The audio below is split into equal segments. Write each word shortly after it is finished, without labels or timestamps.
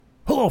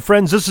Hello,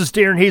 friends. This is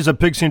Darren Hayes of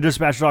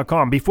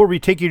PigskinDispatch.com. Before we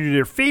take you to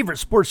your favorite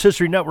Sports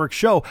History Network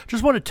show,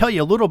 just want to tell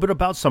you a little bit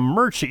about some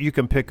merch that you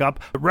can pick up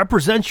that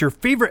represents your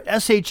favorite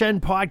SHN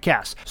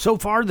podcast. So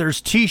far, there's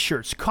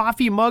t-shirts,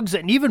 coffee mugs,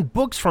 and even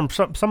books from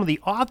some of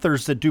the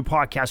authors that do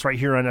podcasts right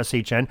here on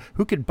SHN.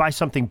 Who could buy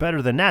something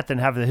better than that, than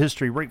have the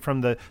history right from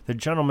the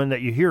gentleman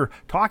that you hear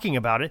talking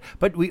about it?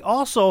 But we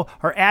also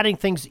are adding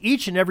things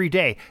each and every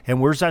day.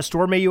 And where's that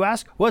store, may you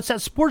ask? Well, it's at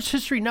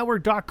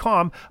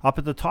SportsHistoryNetwork.com. Up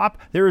at the top,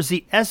 there is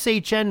the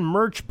SHN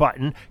merch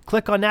button.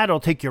 Click on that.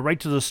 It'll take you right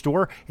to the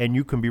store, and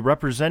you can be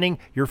representing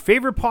your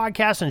favorite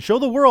podcast and show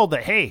the world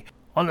that, hey,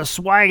 on the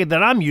swag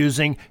that I'm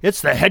using, it's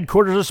the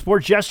headquarters of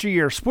sports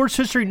yesteryear, Sports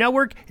History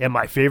Network, and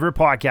my favorite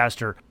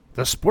podcaster,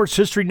 the Sports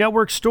History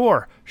Network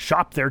store.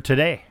 Shop there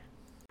today.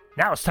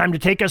 Now it's time to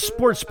take a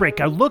sports break,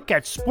 a look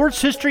at sports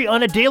history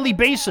on a daily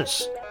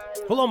basis.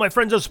 Hello, my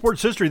friends of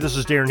sports history. This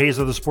is Darren Hayes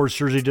of the Sports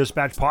Jersey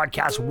Dispatch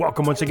podcast.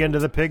 Welcome once again to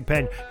the Pig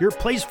Pen, your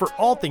place for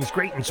all things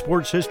great in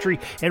sports history,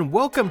 and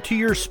welcome to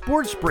your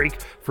sports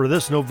break for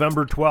this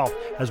November 12th,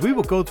 as we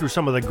will go through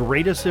some of the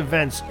greatest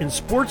events in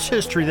sports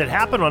history that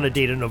happened on a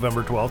date of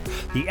November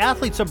 12th, the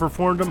athletes that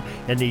performed them,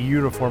 and the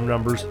uniform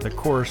numbers that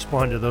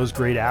correspond to those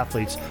great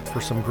athletes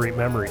for some great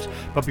memories.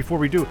 But before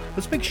we do,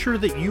 let's make sure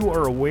that you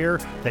are aware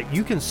that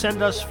you can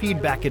send us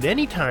feedback at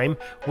any time.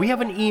 We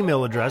have an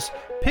email address,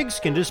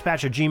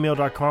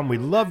 pigskindispatch@gmail.com.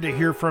 We'd love to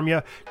hear from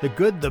you, the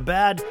good, the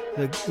bad,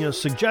 the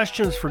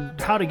suggestions for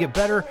how to get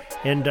better,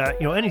 and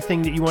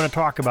anything that you want to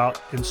talk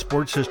about in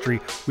sports history.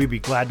 We'd be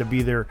glad to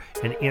be there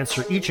and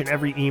answer each and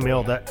every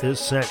email that is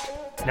sent.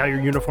 Now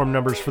your uniform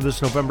numbers for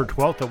this November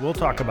 12th that we'll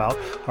talk about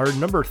are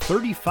number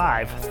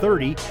 35,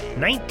 30,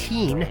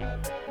 19,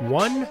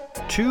 1,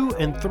 2,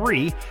 and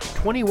 3,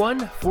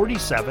 21,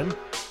 47,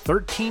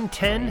 13,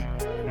 10,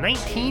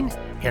 19,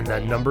 and the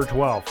number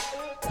 12.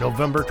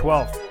 November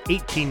 12th,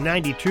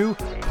 1892,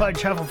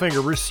 Pudge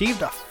Heffelfinger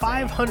received a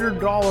 $500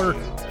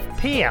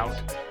 payout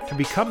to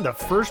become the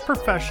first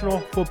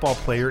professional football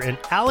player in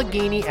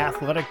Allegheny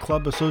Athletic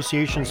Club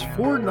Association's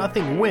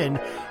 4-0 win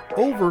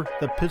over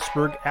the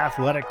Pittsburgh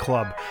Athletic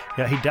Club.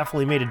 Yeah, he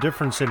definitely made a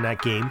difference in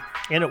that game.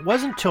 And it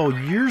wasn't until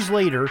years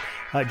later,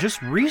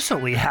 just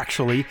recently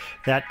actually,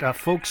 that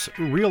folks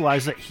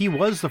realized that he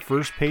was the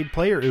first paid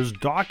player. It was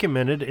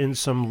documented in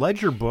some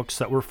ledger books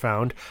that were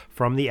found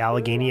from the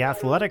Allegheny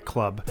Athletic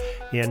Club.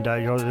 And,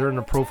 they're in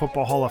the Pro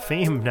Football Hall of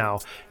Fame now.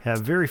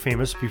 Very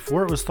famous.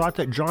 Before, it was thought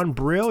that John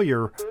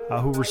Brailier,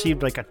 who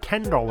received like a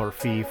 $10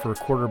 fee for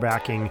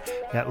quarterbacking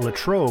at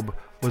Latrobe,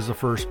 was the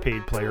first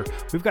paid player.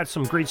 We've got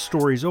some great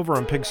stories over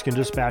on Pigskin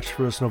Dispatch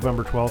for this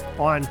November 12th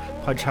on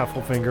Pudge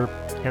Heffelfinger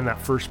and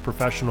that first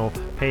professional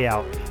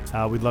payout.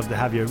 We'd love to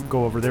have you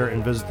go over there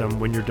and visit them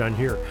when you're done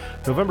here.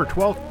 November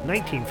 12th,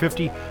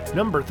 1950,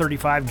 number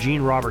 35,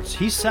 Gene Roberts.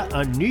 He set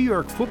a New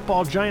York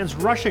Football Giants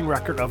rushing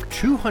record of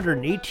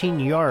 218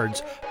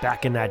 yards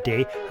back in that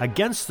day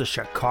against the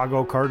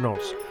Chicago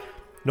Cardinals.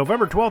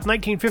 November 12th,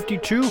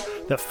 1952,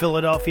 the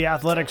Philadelphia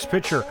Athletics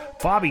pitcher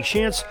Bobby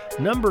Shantz,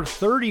 number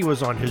 30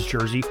 was on his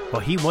jersey,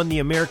 while he won the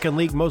American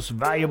League Most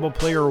Valuable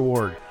Player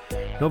Award.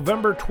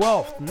 November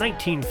 12th,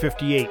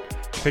 1958,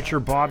 pitcher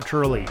Bob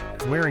Turley,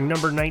 wearing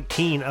number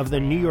 19 of the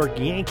New York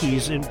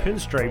Yankees in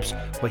pinstripes,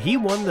 while he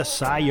won the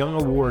Cy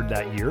Young Award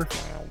that year.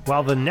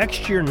 While the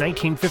next year,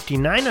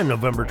 1959, on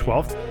November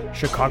 12th,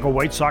 Chicago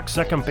White Sox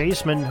second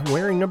baseman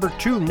wearing number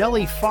 2,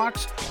 Nellie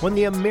Fox, won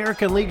the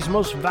American League's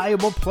Most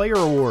Valuable Player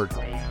Award.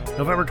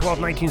 November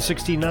 12,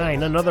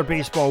 1969, another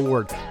baseball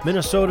award.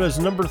 Minnesota's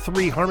number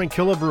 3, Harmon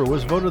Killebrew,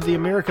 was voted the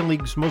American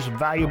League's Most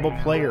Valuable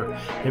Player.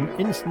 In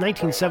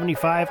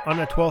 1975, on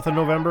the 12th of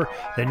November,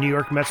 the New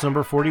York Mets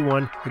number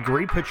 41, the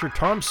great pitcher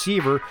Tom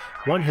Seaver,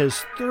 won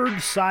his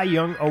 3rd Cy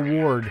Young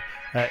Award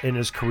in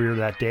his career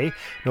that day.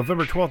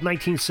 November 12,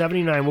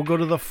 1979, we'll go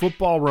to the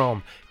football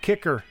realm.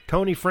 Kicker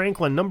Tony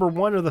Franklin, number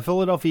 1 of the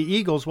Philadelphia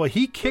Eagles, well,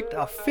 he kicked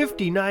a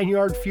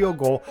 59-yard field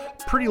goal,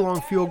 pretty long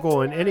field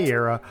goal in any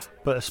era,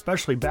 but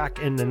especially back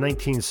in the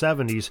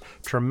 1970s,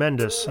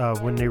 tremendous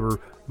when they were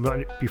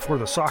before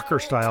the soccer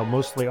style,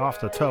 mostly off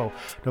the toe.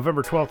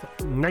 November 12th,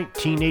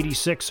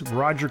 1986,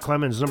 Roger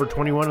Clemens, number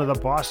 21 of the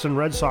Boston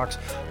Red Sox,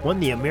 won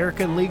the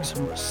American League's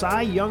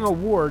Cy Young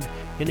Award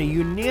in a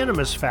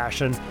unanimous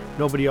fashion.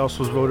 Nobody else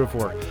was voted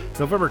for.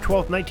 November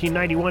 12th,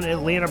 1991,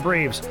 Atlanta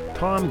Braves,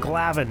 Tom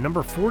Glavine,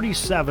 number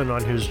 47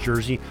 on his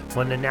jersey,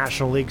 won the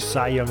National League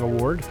Cy Young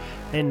Award.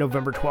 And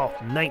November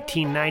 12th,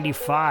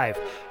 1995,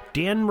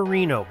 Dan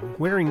Marino,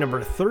 wearing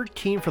number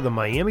 13 for the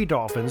Miami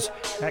Dolphins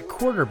at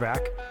quarterback,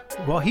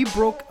 well, he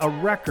broke a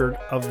record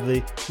of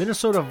the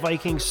Minnesota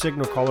Vikings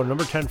signal caller,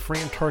 number 10,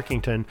 Fran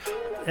Tarkington,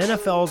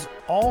 NFL's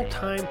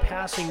all-time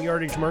passing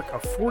yardage mark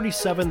of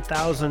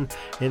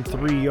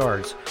 47,003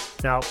 yards.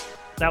 Now,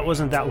 that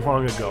wasn't that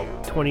long ago,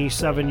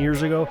 27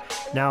 years ago.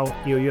 Now,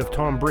 you have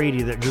Tom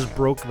Brady that just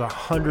broke the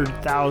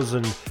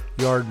 100,000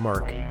 yard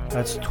mark.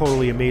 That's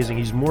totally amazing.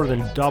 He's more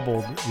than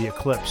doubled the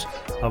eclipse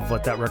of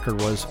what that record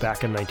was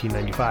back in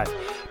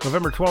 1995.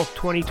 November 12th,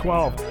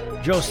 2012,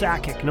 Joe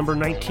Sakic, number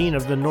 19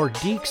 of the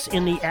Nordiques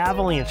in the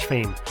Avalanche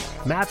fame.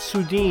 Matt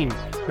Sudin,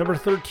 number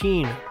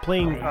 13,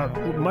 playing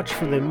much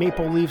for the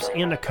Maple Leafs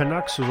and the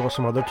Canucks, as well as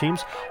some other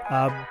teams.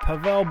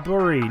 Pavel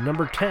Bure,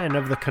 number 10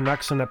 of the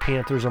Canucks and the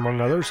Panthers,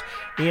 among others.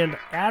 And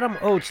Adam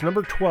Oates,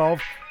 number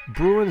 12,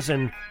 Bruins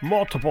and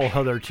multiple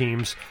other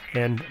teams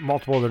and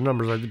multiple other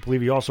numbers. I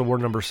believe he also wore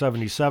number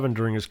 77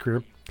 during his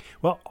career.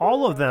 Well,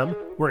 all of them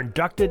were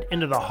inducted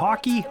into the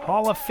Hockey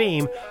Hall of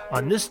Fame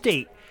on this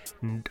date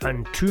in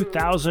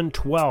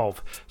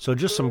 2012. So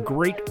just some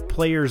great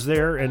players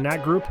there in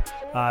that group.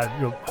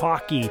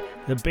 Hockey,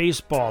 the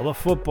baseball, the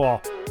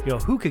football.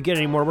 Who could get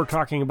any more? We're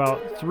talking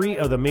about 3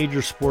 of the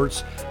major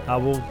sports.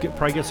 We'll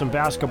probably get some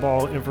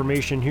basketball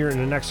information here in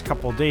the next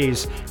couple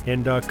days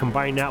and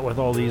combine that with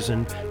all these,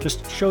 and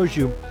just shows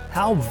you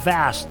how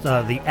vast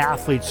the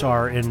athletes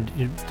are in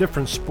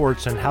different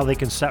sports and how they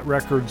can set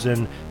records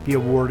and be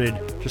awarded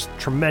just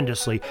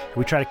tremendously.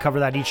 We try to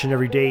cover that each and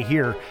every day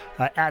here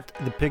at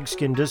the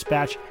Pigskin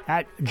Dispatch,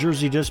 at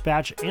Jersey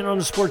Dispatch, and on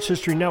the Sports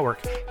History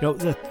Network.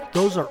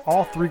 Those are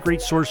all 3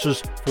 great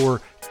sources for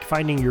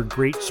finding your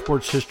great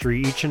sports history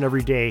each and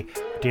every day,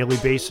 daily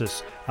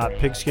basis.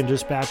 Pigskin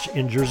Dispatch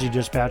and Jersey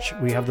Dispatch,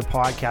 we have the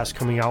podcast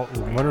coming out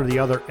one or the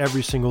other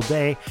every single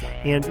day.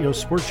 And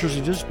Sports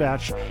Jersey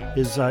Dispatch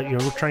is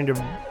we're trying to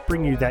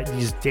bring you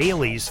these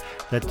dailies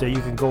that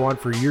you can go on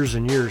for years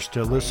and years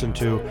to listen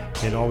to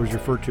and always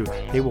refer to.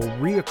 They will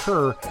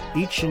reoccur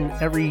each and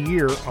every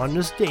year on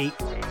this date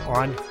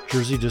on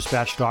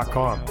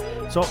jerseydispatch.com.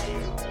 So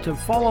to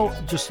follow,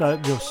 just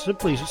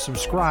simply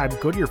subscribe.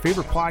 Go to your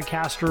favorite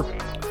podcaster,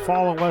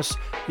 follow us.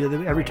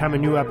 Every time a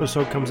new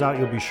episode comes out,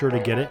 you'll be sure to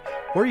get it.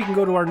 Or you can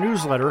go to our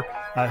newsletter.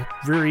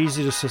 Very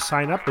easy to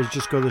sign up. Is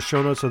just go to the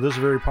show notes of this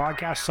very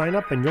podcast, sign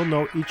up, and you'll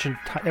know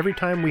every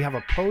time we have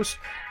a post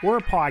or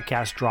a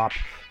podcast drop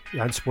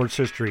on sports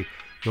history.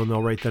 You'll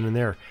know right then and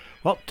there.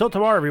 Well, till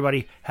tomorrow,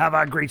 everybody. Have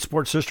a great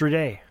sports history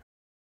day.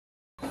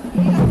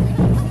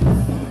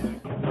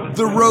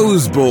 The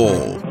Rose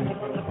Bowl.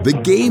 The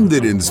game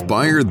that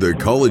inspired the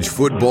college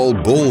football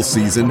bowl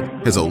season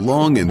has a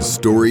long and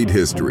storied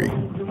history.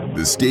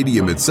 The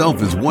stadium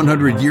itself is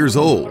 100 years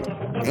old,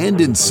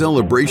 and in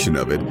celebration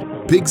of it,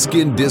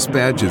 Pigskin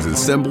Dispatch is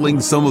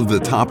assembling some of the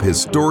top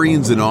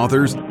historians and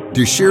authors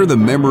to share the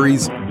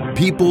memories,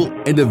 people,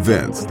 and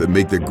events that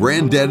make the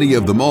granddaddy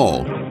of them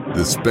all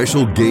the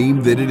special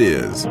game that it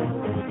is.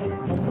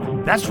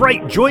 That's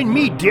right. Join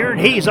me, Darren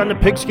Hayes, on the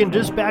Pigskin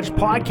Dispatch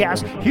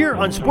podcast here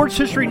on Sports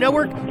History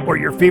Network or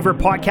your favorite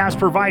podcast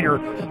provider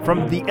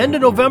from the end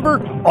of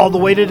November all the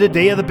way to the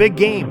day of the big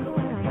game.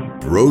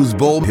 Rose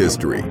Bowl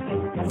history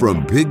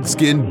from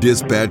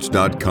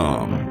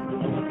pigskindispatch.com.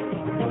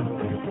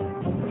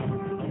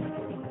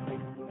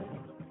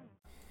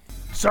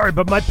 Sorry,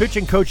 but my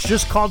pitching coach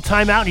just called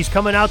timeout and he's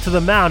coming out to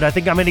the mound. I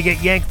think I'm going to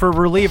get yanked for a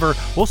reliever.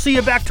 We'll see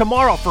you back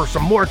tomorrow for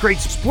some more great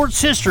sports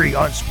history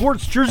on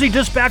Sports Jersey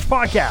Dispatch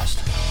Podcast.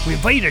 We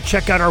invite you to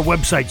check out our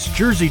websites,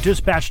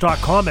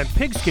 jerseydispatch.com and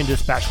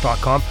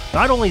pigskindispatch.com.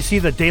 Not only see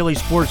the daily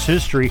sports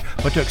history,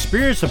 but to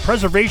experience the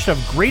preservation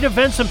of great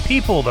events and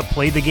people that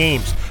play the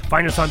games.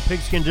 Find us on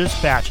Pigskin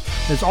Dispatch.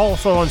 It's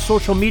also on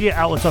social media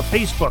outlets of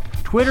Facebook,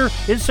 Twitter,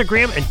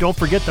 Instagram, and don't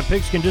forget the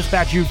Pigskin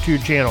Dispatch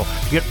YouTube channel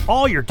to get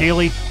all your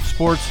daily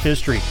sports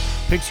history.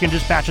 Pigskin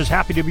Dispatch is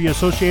happy to be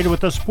associated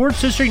with the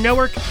Sports History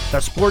Network, the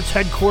sports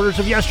headquarters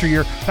of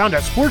yesteryear, found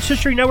at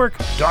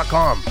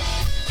sportshistorynetwork.com.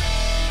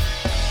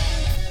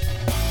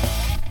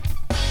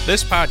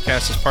 This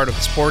podcast is part of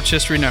the Sports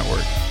History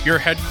Network, your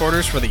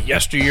headquarters for the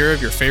yesteryear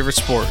of your favorite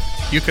sport.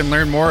 You can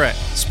learn more at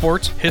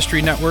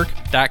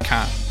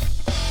sportshistorynetwork.com.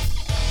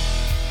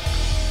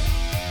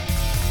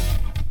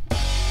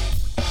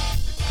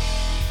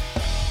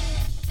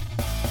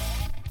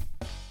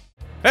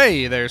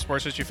 Hey there,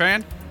 sports history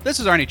fan. This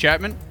is Arnie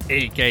Chapman,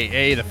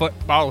 aka the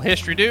Football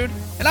History Dude,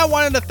 and I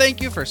wanted to thank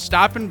you for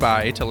stopping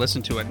by to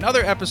listen to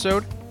another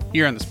episode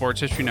here on the Sports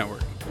History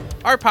Network.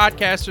 Our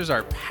podcasters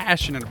are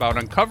passionate about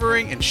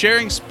uncovering and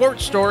sharing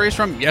sports stories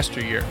from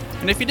yesteryear.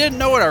 And if you didn't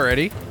know it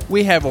already,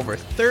 we have over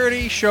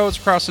 30 shows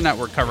across the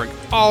network covering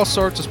all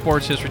sorts of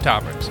sports history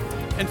topics.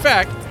 In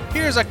fact,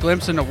 here's a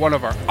glimpse into one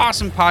of our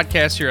awesome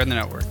podcasts here on the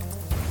network.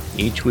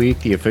 Each week,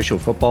 the official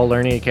Football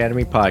Learning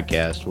Academy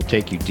podcast will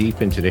take you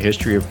deep into the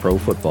history of pro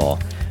football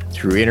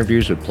through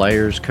interviews with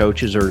players,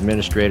 coaches, or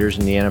administrators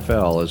in the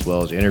NFL, as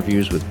well as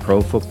interviews with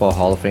Pro Football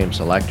Hall of Fame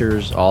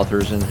selectors,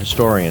 authors, and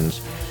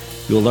historians.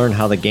 You'll learn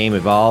how the game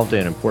evolved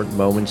and important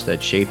moments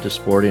that shaped the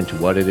sport into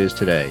what it is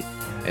today.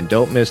 And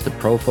don't miss the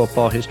Pro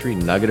Football History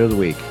Nugget of the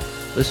Week.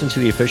 Listen to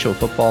the official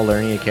Football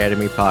Learning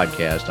Academy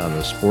podcast on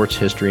the Sports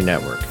History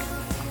Network.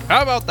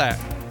 How about that?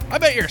 I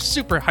bet you're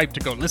super hyped to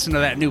go listen to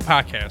that new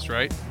podcast,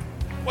 right?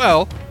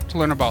 Well, to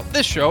learn about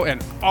this show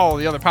and all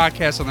the other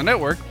podcasts on the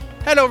network,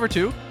 head over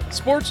to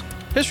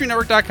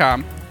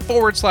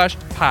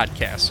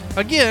sportshistorynetwork.com/podcast.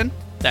 Again,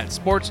 that's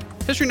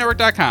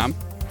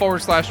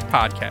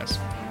sportshistorynetwork.com/podcast.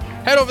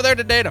 Head over there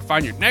today to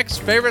find your next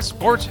favorite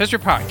sports history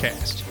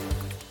podcast.